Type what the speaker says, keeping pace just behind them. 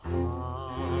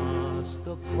past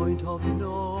the point of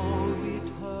no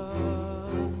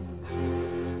return.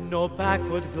 No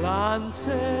backward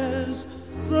glances,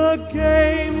 the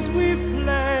games we've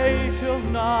played till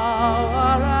now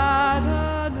are at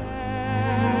an end.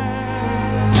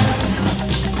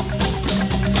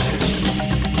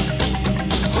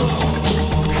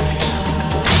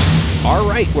 All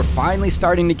right, we're finally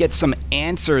starting to get some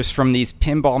answers from these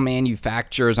pinball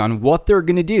manufacturers on what they're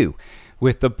going to do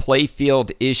with the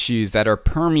playfield issues that are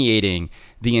permeating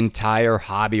the entire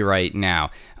hobby right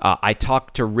now. I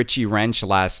talked to Richie Wrench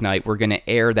last night. We're going to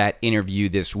air that interview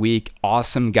this week.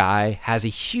 Awesome guy, has a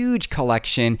huge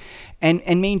collection,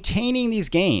 and maintaining these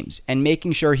games and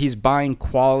making sure he's buying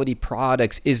quality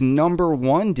products is number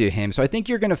one to him. So I think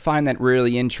you're going to find that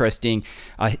really interesting,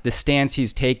 the stance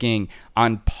he's taking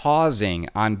on pausing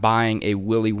on buying a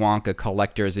Willy Wonka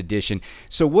collector's edition.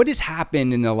 So what has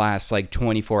happened in the last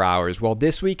 24 hours? Well,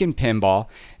 this week in pinball,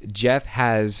 Jeff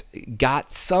has got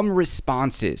some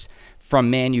responses from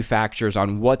manufacturers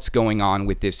on what's going on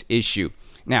with this issue.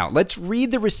 Now, let's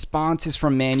read the responses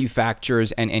from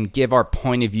manufacturers and give our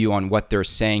point of view on what they're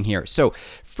saying here. So,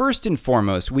 first and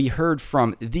foremost, we heard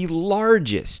from the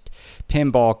largest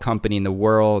pinball company in the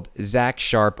world, Zach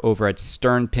Sharp over at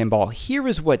Stern Pinball. Here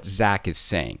is what Zach is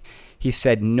saying. He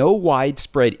said, "No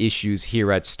widespread issues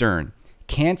here at Stern.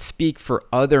 Can't speak for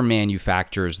other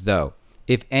manufacturers, though.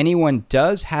 If anyone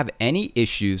does have any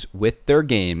issues with their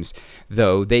games,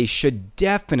 though, they should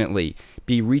definitely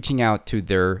be reaching out to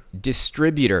their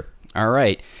distributor." All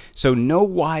right, so no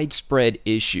widespread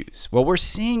issues. Well, we're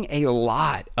seeing a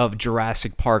lot of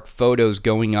Jurassic Park photos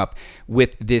going up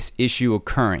with this issue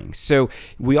occurring. So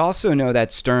we also know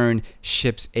that Stern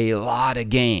ships a lot of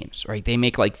games, right? They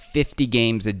make 50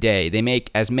 games a day. They make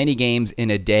as many games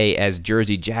in a day as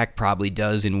Jersey Jack probably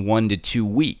does in 1 to 2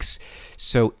 weeks.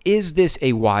 So is this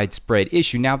a widespread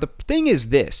issue? Now, the thing is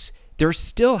this, they're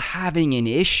still having an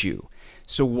issue.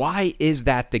 So why is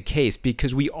that the case?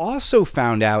 Because we also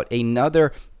found out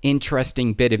another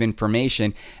interesting bit of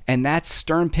information, and that's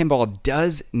Stern Pinball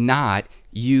does not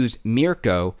use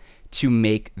Mirco to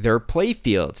make their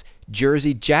playfields.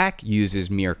 Jersey Jack uses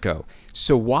Mirco.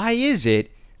 So why is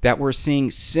it that we're seeing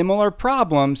similar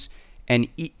problems and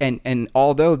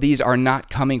although these are not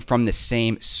coming from the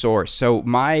same source? So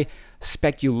my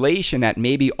speculation that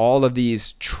maybe all of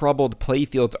these troubled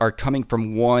playfields are coming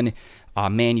from one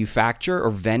manufacturer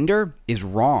or vendor is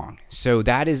wrong. So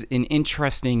that is an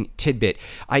interesting tidbit.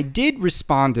 I did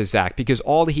respond to Zach because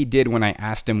all he did when I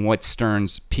asked him what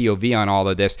Stern's POV on all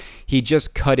of this, he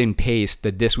just cut and paste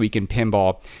the This Week in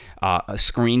Pinball a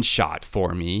screenshot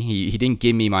for me. He didn't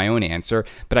give me my own answer,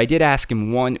 but I did ask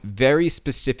him one very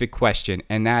specific question,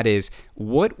 and that is,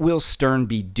 what will Stern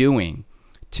be doing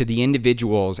to the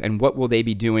individuals, and what will they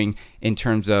be doing in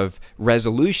terms of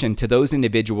resolution to those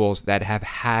individuals that have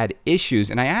had issues?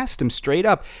 And I asked him straight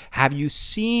up, have you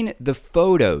seen the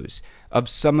photos of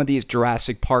some of these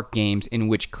Jurassic Park games in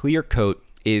which clear coat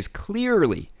is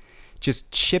clearly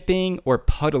just chipping or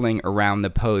puddling around the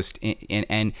post?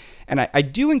 And I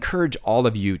do encourage all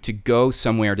of you to go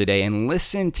somewhere today and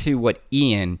listen to what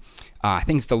Ian, I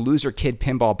think it's the Loser Kid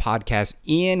Pinball podcast.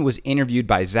 Ian was interviewed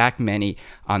by Zach Meny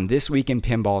on This Week in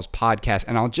Pinball's podcast,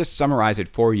 and I'll just summarize it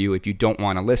for you if you don't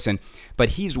want to listen. But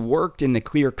he's worked in the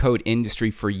clear coat industry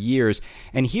for years,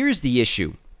 and here's the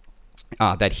issue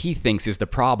that he thinks is the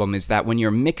problem, is that when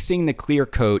you're mixing the clear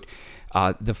coat,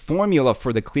 the formula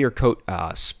for the clear coat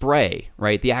spray,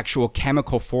 right, the actual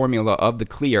chemical formula of the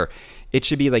clear, it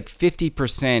should be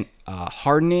 50%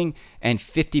 hardening and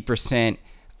 50%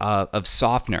 of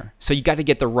softener. So you got to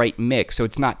get the right mix so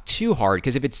it's not too hard,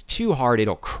 because if it's too hard,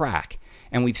 it'll crack.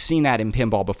 And we've seen that in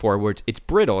pinball before where it's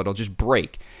brittle, it'll just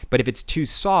break. But if it's too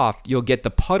soft, you'll get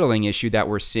the puddling issue that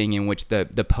we're seeing, in which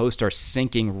the posts are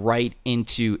sinking right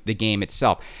into the game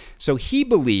itself. So he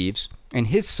believes, and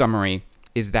his summary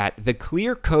is that the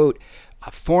clear coat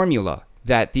formula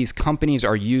that these companies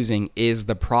are using is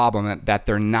the problem, that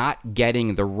they're not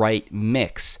getting the right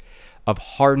mix of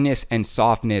hardness and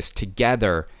softness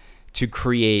together to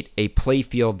create a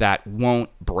playfield that won't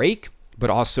break, but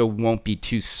also won't be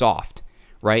too soft,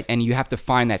 right? And you have to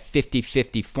find that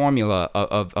 50-50 formula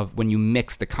of when you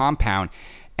mix the compound.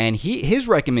 And his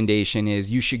recommendation is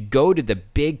you should go to the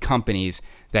big companies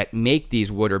that make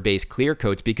these water-based clear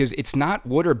coats, because it's not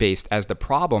water-based as the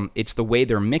problem, it's the way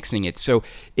they're mixing it. So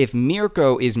if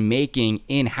Mirco is making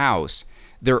in-house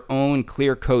their own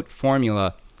clear coat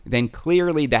formula, then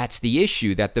clearly that's the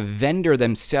issue, that the vendor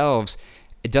themselves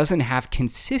doesn't have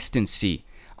consistency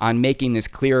on making this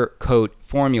clear coat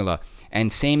formula.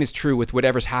 And same is true with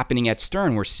whatever's happening at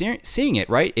Stern. We're seeing it,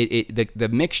 right? The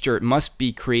mixture must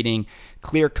be creating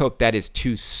clear coat that is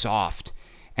too soft.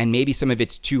 And maybe some of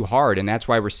it's too hard, and that's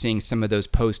why we're seeing some of those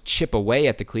posts chip away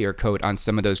at the clear coat on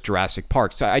some of those Jurassic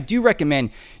Parks. So I do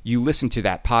recommend you listen to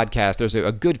that podcast. There's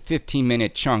a good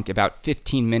 15-minute chunk, about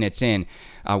 15 minutes in,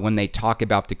 when they talk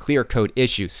about the clear coat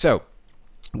issue. So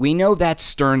we know that's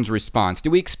Stern's response.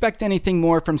 Do we expect anything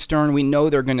more from Stern? We know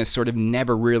they're going to sort of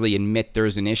never really admit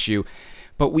there's an issue,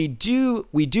 but we do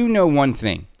know one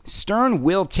thing. Stern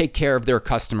will take care of their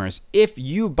customers. If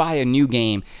you buy a new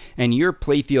game and your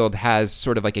playfield has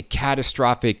sort of like a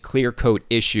catastrophic clear coat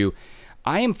issue,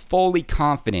 I am fully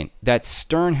confident that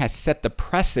Stern has set the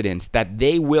precedence that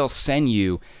they will send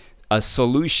you a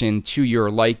solution to your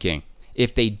liking.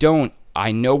 If they don't,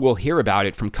 I know we'll hear about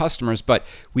it from customers, but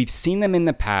we've seen them in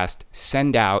the past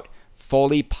send out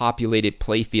fully populated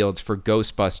playfields for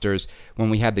Ghostbusters when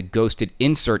we had the ghosted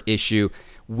insert issue.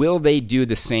 Will they do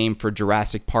the same for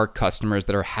Jurassic Park customers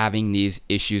that are having these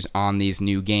issues on these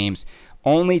new games?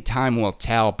 Only time will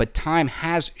tell, but time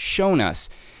has shown us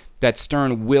that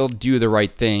Stern will do the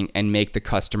right thing and make the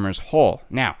customers whole.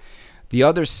 Now, the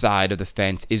other side of the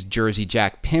fence is Jersey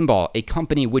Jack Pinball, a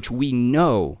company which we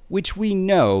know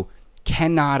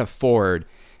cannot afford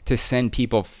to send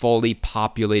people fully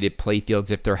populated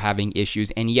playfields if they're having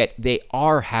issues, and yet they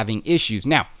are having issues.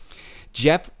 Now,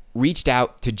 Jeff reached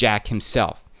out to Jack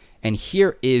himself, and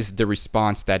here is the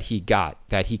response that he got.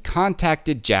 That he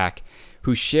contacted Jack,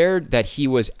 who shared that he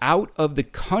was out of the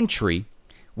country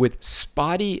with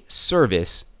spotty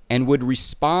service and would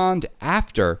respond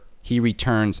after he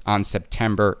returns on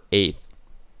September 8th.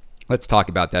 Let's talk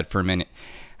about that for a minute.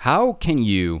 How can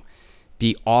you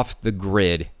be off the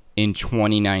grid in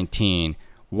 2019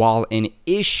 while an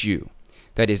issue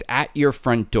that is at your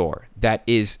front door that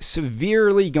is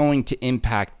severely going to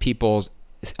impact people's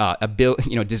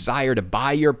desire to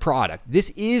buy your product? This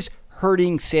is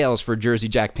hurting sales for Jersey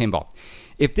Jack Pinball.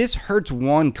 If this hurts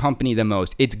one company the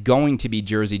most, it's going to be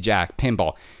Jersey Jack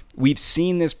Pinball. We've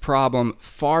seen this problem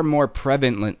far more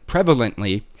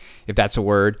prevalently, if that's a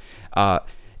word,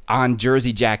 on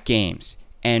Jersey Jack games.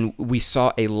 And we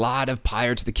saw a lot of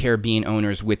Pirates of the Caribbean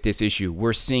owners with this issue.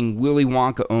 We're seeing Willy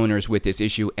Wonka owners with this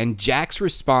issue. And Jack's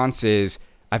response is,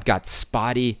 I've got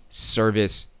spotty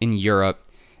service in Europe,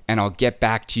 and I'll get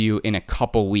back to you in a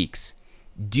couple weeks.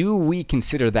 Do we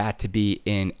consider that to be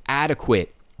an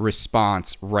adequate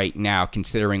response right now,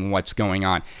 considering what's going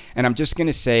on? And I'm just going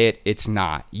to say it, it's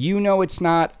not. You know it's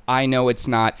not. I know it's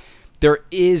not. There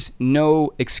is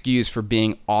no excuse for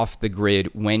being off the grid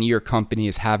when your company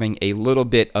is having a little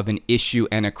bit of an issue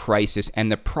and a crisis.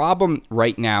 And the problem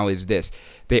right now is this.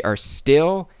 They are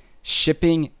still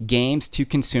shipping games to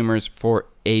consumers for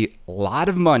a lot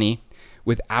of money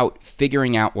without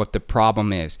figuring out what the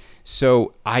problem is.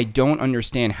 So I don't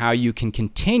understand how you can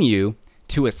continue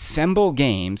to assemble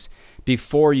games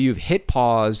before you've hit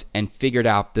pause and figured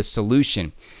out the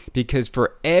solution. Because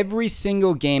for every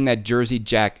single game that Jersey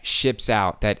Jack ships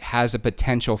out that has a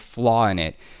potential flaw in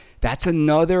it, that's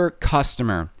another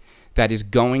customer that is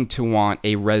going to want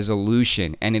a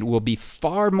resolution. And it will be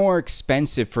far more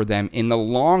expensive for them in the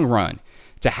long run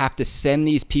to have to send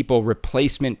these people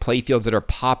replacement playfields that are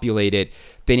populated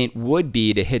than it would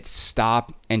be to hit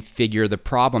stop and figure the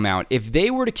problem out. If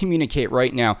they were to communicate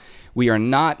right now, we are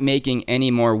not making any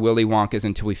more Willy Wonkas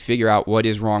until we figure out what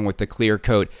is wrong with the clear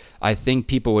coat, I think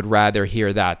people would rather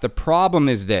hear that. The problem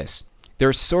is this.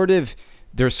 They're sort of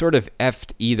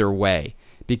effed either way,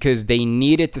 because they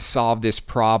needed to solve this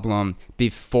problem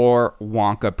before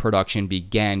Wonka production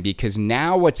began. Because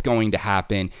now what's going to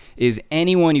happen is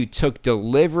anyone who took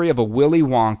delivery of a Willy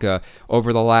Wonka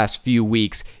over the last few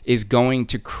weeks is going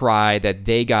to cry that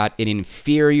they got an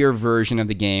inferior version of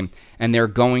the game, and they're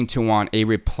going to want a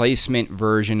replacement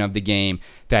version of the game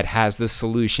that has the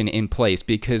solution in place.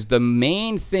 Because the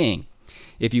main thing,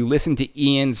 if you listen to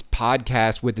Ian's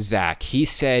podcast with Zach, he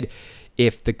said,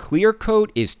 if the clear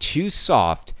coat is too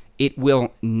soft, it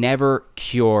will never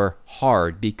cure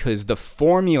hard, because the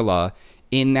formula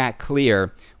in that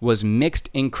clear was mixed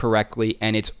incorrectly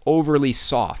and it's overly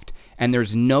soft, and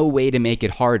there's no way to make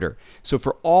it harder. So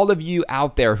for all of you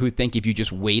out there who think if you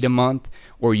just wait a month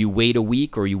or you wait a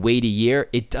week or you wait a year,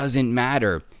 it doesn't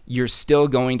matter. You're still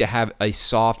going to have a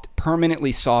soft,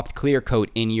 permanently soft clear coat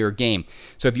in your game.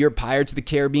 So if your Pirates of the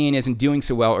Caribbean isn't doing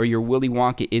so well or your Willy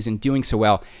Wonka isn't doing so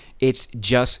well, it's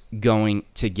just going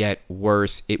to get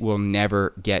worse. It will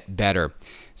never get better.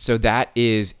 So that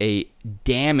is a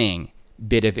damning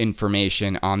bit of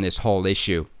information on this whole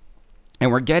issue.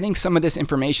 And we're getting some of this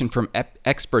information from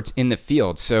experts in the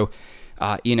field. So,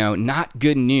 not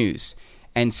good news.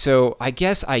 And so I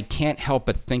guess I can't help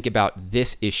but think about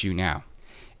this issue now.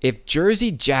 If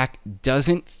Jersey Jack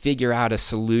doesn't figure out a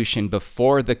solution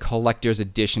before the collector's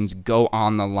editions go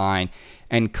on the line,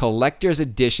 and collector's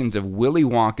editions of Willy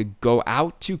Wonka go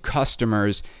out to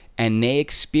customers and they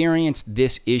experience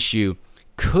this issue,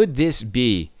 could this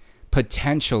be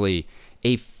potentially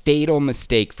a fatal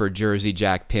mistake for Jersey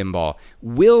Jack Pinball?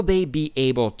 Will they be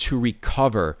able to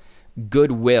recover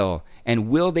goodwill, and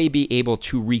will they be able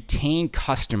to retain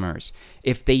customers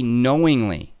if they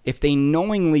knowingly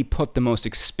put the most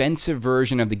expensive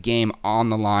version of the game on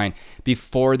the line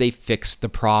before they fix the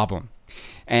problem?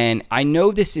 And I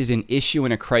know this is an issue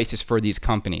and a crisis for these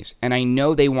companies, and I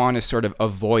know they want to sort of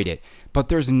avoid it, but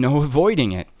there's no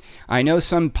avoiding it. I know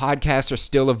some podcasts are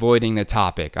still avoiding the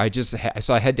topic. I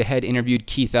saw head-to-head interviewed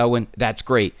Keith Elwin. That's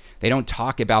great. They don't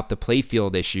talk about the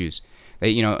playfield issues.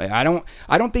 I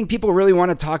don't think people really want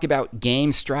to talk about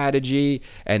game strategy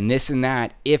and this and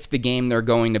that if the game they're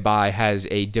going to buy has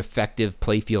a defective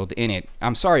playfield in it.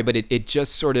 I'm sorry, but it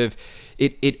just sort of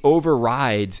it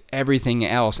overrides everything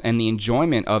else and the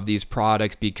enjoyment of these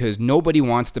products, because nobody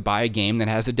wants to buy a game that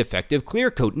has a defective clear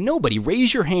coat. Nobody.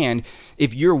 Raise your hand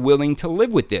if you're willing to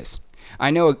live with this. I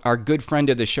know our good friend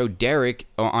of the show, Derek,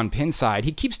 on Pinside,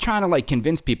 he keeps trying to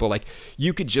convince people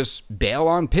you could just bail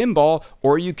on pinball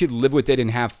or you could live with it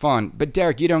and have fun. But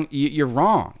Derek, you're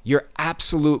wrong. You're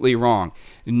absolutely wrong.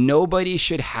 Nobody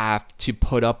should have to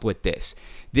put up with this.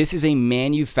 This is a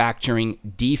manufacturing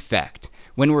defect.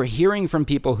 When we're hearing from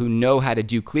people who know how to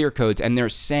do clear codes and they're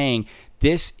saying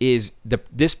this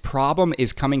problem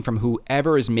is coming from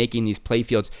whoever is making these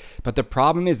playfields. But the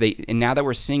problem is and now that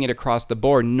we're seeing it across the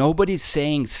board, nobody's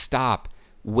saying stop.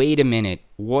 Wait a minute.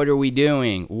 What are we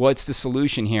doing? What's the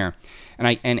solution here?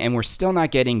 And we're still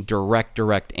not getting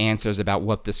direct answers about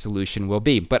what the solution will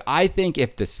be. But I think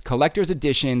if the collector's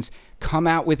editions come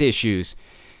out with issues,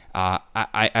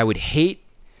 I would hate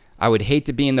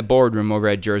to be in the boardroom over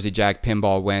at Jersey Jack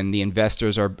Pinball when the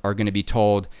investors are going to be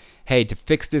told, hey, to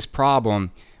fix this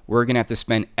problem, we're going to have to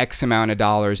spend X amount of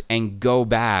dollars and go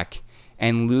back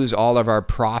and lose all of our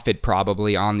profit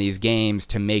probably on these games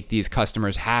to make these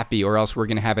customers happy, or else we're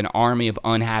going to have an army of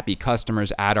unhappy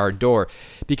customers at our door.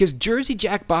 Because Jersey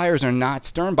Jack buyers are not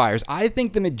Stern buyers. I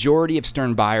think the majority of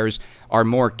Stern buyers are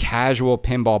more casual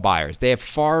pinball buyers. They have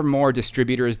far more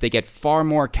distributors. They get far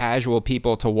more casual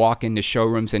people to walk into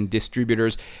showrooms and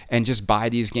distributors and just buy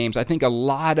these games. I think a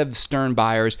lot of Stern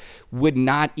buyers would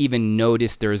not even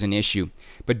notice there's an issue.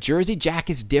 But Jersey Jack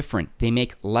is different. They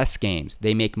make less games.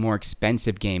 They make more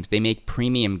expensive games. They make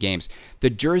premium games.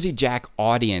 The Jersey Jack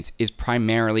audience is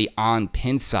primarily on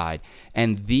Pinside,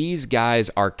 and these guys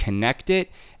are connected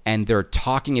and they're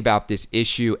talking about this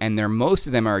issue, and most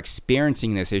of them are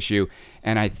experiencing this issue,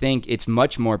 and I think it's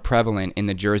much more prevalent in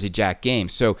the Jersey Jack game.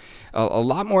 So a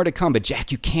lot more to come, but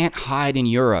Jack, you can't hide in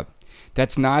Europe.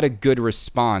 That's not a good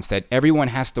response, that everyone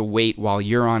has to wait while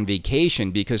you're on vacation,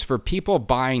 because for people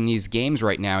buying these games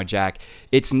right now, Jack,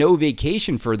 it's no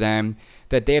vacation for them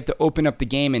that they have to open up the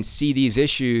game and see these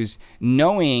issues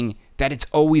knowing that it's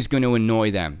always going to annoy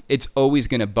them. It's always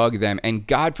going to bug them. And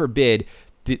God forbid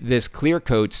this clear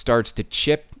coat starts to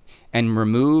chip and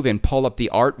remove and pull up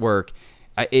the artwork.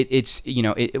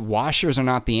 Washers are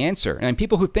not the answer. And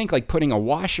people who think putting a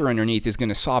washer underneath is going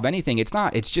to solve anything, it's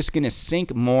not. It's just going to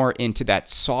sink more into that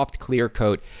soft clear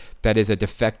coat that is a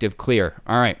defective clear.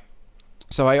 All right.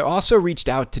 So I also reached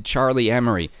out to Charlie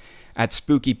Emery at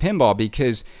Spooky Pinball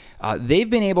because they've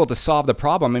been able to solve the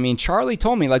problem. I mean, Charlie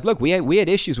told me, look, we had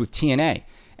issues with TNA.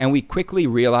 And we quickly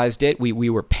realized it. We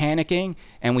were panicking,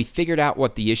 and we figured out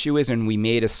what the issue is, and we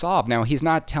made a solve. Now, he's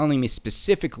not telling me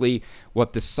specifically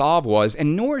what the solve was,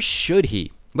 and nor should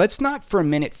he. Let's not for a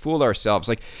minute fool ourselves.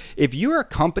 If you're a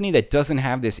company that doesn't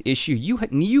have this issue,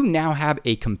 you now have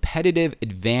a competitive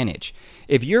advantage.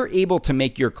 If you're able to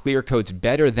make your clear coats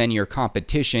better than your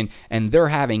competition and they're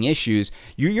having issues,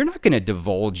 you're not going to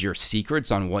divulge your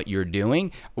secrets on what you're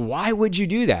doing. Why would you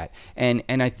do that? And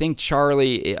I think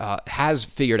Charlie has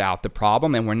figured out the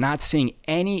problem, and we're not seeing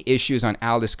any issues on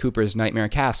Alice Cooper's Nightmare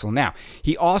Castle. Now,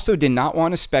 he also did not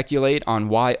want to speculate on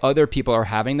why other people are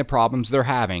having the problems they're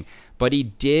having, but he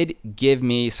did give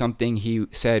me something he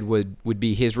said would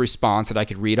be his response that I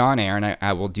could read on air, and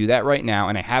I will do that right now.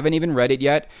 And I haven't even read it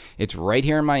yet. It's right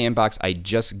here in my inbox. I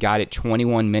just got it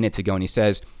 21 minutes ago, and he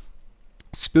says,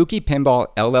 Spooky Pinball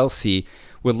LLC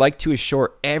would like to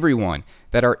assure everyone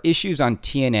that our issues on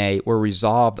TNA were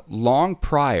resolved long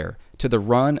prior to the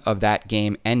run of that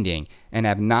game ending and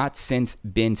have not since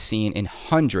been seen in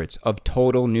hundreds of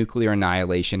total nuclear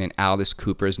annihilation in Alice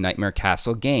Cooper's Nightmare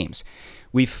Castle games.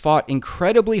 We've fought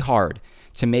incredibly hard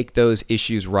to make those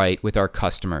issues right with our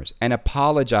customers and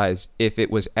apologize if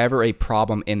it was ever a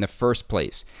problem in the first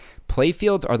place.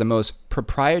 Playfields are the most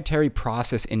proprietary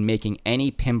process in making any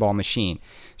pinball machine,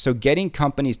 so getting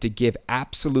companies to give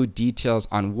absolute details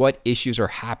on what issues are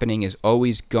happening is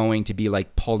always going to be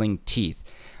like pulling teeth.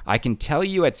 I can tell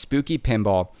you at Spooky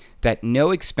Pinball that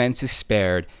no expense is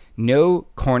spared, no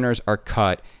corners are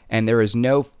cut, and there is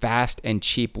no fast and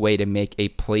cheap way to make a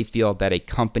playfield that a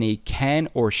company can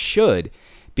or should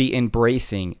be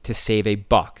embracing to save a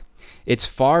buck. It's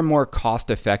far more cost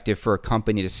effective for a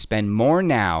company to spend more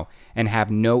now and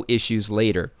have no issues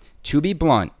later. To be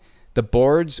blunt, the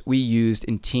boards we used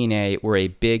in TNA were a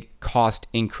big cost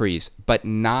increase, but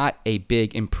not a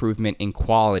big improvement in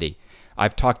quality.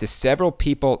 I've talked to several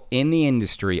people in the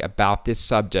industry about this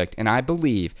subject, and I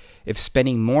believe if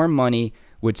spending more money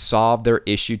would solve their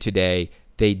issue today,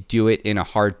 they'd do it in a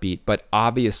heartbeat. But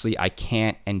obviously, I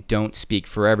can't and don't speak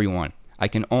for everyone. I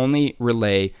can only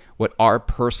relay what our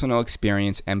personal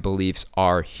experience and beliefs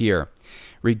are here.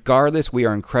 Regardless, we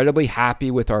are incredibly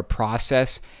happy with our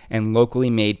process, and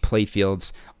locally made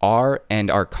playfields are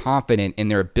confident in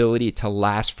their ability to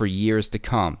last for years to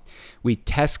come. We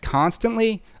test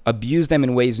constantly, abuse them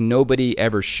in ways nobody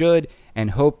ever should,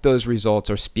 and hope those results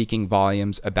are speaking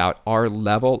volumes about our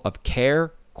level of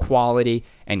care, quality,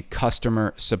 and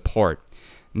customer support.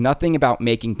 Nothing about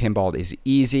making pinball is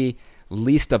easy,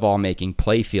 least of all making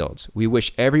playfields. We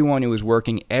wish everyone who is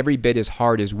working every bit as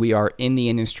hard as we are in the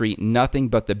industry nothing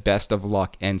but the best of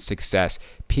luck and success.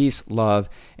 Peace, love,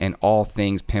 and all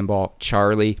things pinball.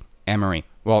 Charlie Emery.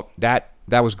 Well, that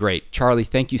was great. Charlie,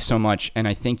 thank you so much, and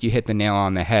I think you hit the nail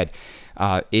on the head.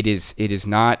 It is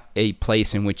not a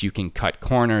place in which you can cut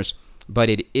corners, but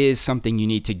it is something you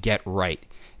need to get right.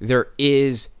 There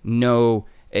is no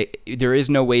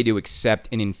way to accept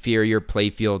an inferior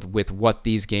playfield with what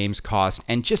these games cost,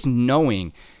 and just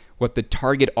knowing what the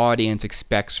target audience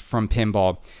expects from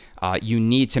pinball, you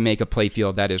need to make a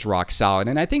playfield that is rock solid.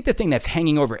 And I think the thing that's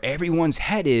hanging over everyone's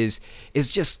head is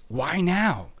just, why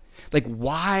now? Like,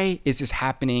 why is this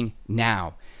happening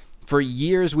now? For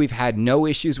years, we've had no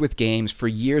issues with games. For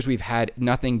years, we've had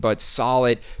nothing but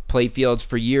solid playfields.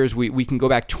 For years, we can go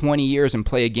back 20 years and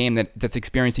play a game that's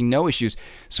experiencing no issues.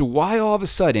 So why all of a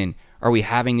sudden are we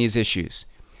having these issues?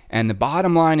 And the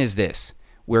bottom line is this.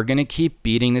 We're going to keep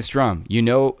beating this drum. You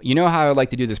know how I like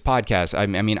to do this podcast.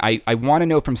 I want to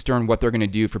know from Stern what they're going to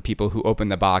do for people who open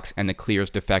the box and the clear is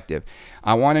defective.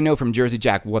 I want to know from Jersey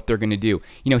Jack what they're going to do.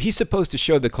 He's supposed to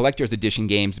show the collector's edition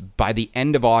games by the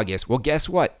end of August. Well, guess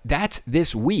what? That's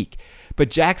this week. But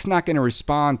Jack's not going to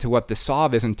respond to what the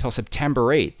solve is until September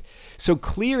 8th. So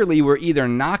clearly, we're either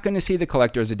not going to see the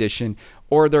collector's edition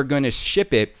or they're going to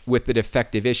ship it with the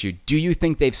defective issue. Do you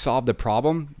think they've solved the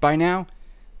problem by now?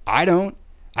 I don't.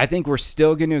 I think we're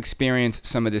still going to experience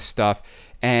some of this stuff,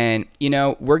 and,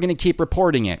 we're going to keep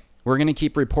reporting it.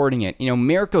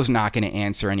 Mirko's not going to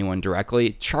answer anyone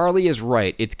directly. Charlie is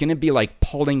right. It's going to be like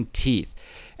pulling teeth,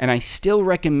 and I still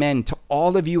recommend to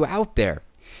all of you out there,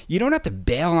 you don't have to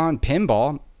bail on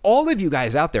pinball. All of you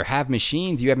guys out there have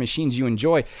machines. You have machines you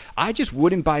enjoy. I just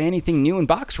wouldn't buy anything new in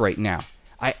box right now.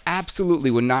 I absolutely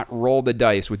would not roll the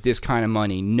dice with this kind of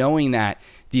money, knowing that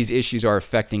these issues are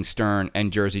affecting Stern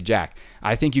and Jersey Jack.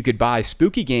 I think you could buy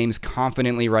Spooky games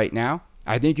confidently right now.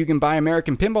 I think you can buy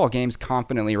American Pinball games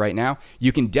confidently right now.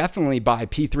 You can definitely buy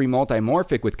P3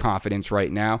 Multimorphic with confidence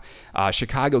right now.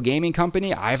 Chicago Gaming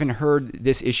Company, I haven't heard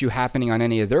this issue happening on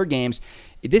any of their games.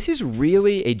 This is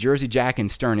really a Jersey Jack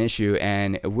and Stern issue,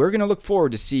 and we're going to look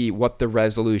forward to see what the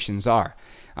resolutions are.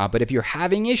 But if you're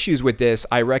having issues with this,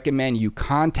 I recommend you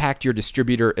contact your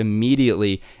distributor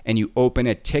immediately and you open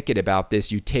a ticket about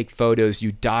this. You take photos,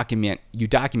 you document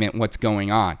what's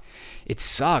going on. It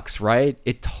sucks, right?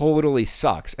 It totally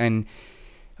sucks. And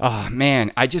oh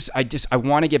man, I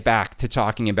want to get back to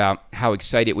talking about how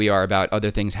excited we are about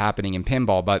other things happening in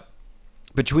pinball. But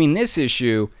between this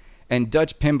issue and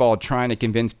Dutch Pinball trying to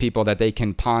convince people that they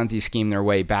can Ponzi scheme their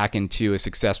way back into a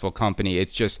successful company,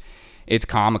 it's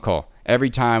comical.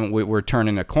 Every time we're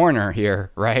turning a corner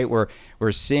here, right?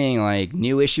 We're seeing like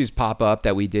new issues pop up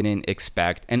that we didn't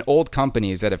expect, and old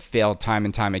companies that have failed time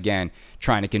and time again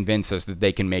trying to convince us that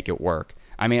they can make it work.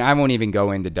 I mean, I won't even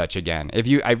go into Dutch again.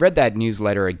 I read that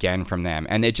newsletter again from them,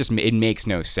 and it makes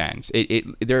no sense.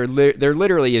 There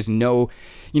literally is no,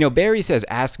 Barry says,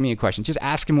 ask me a question. Just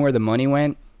ask him where the money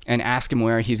went, and ask him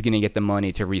where he's going to get the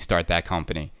money to restart that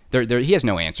company. He has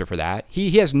no answer for that. He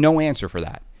has no answer for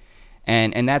that.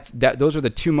 And those are the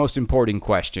two most important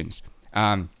questions.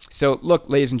 So look,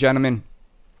 ladies and gentlemen,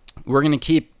 we're going to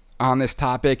keep on this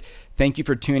topic. Thank you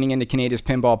for tuning into Canada's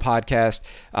Pinball Podcast.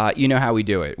 You know how we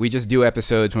do it. We just do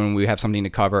episodes when we have something to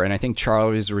cover, and I think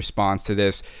Charlie's response to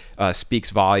this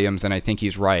speaks volumes, and I think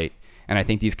he's right. And I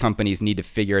think these companies need to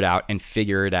figure it out and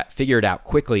figure it out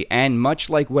quickly. And much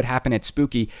like what happened at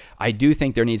Spooky, I do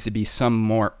think there needs to be some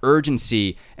more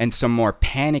urgency and some more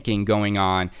panicking going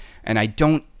on. And I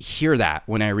don't hear that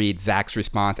when I read Zach's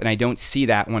response, and I don't see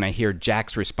that when I hear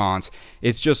Jack's response.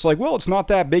 It's just like, well, it's not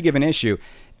that big of an issue.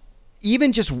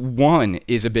 Even just one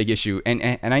is a big issue.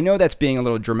 And I know that's being a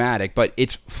little dramatic, but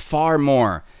it's far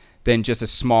more than just a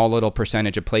small little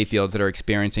percentage of playfields that are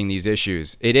experiencing these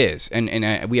issues. It is.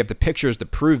 And we have the pictures to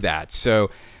prove that.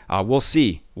 So we'll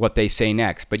see what they say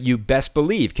next. But you best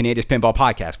believe Canada's Pinball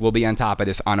Podcast will be on top of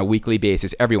this on a weekly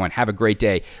basis. Everyone, have a great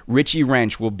day. Richie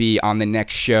Wrench will be on the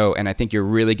next show, and I think you're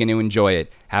really going to enjoy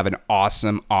it. Have an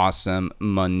awesome, awesome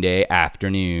Monday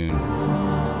afternoon.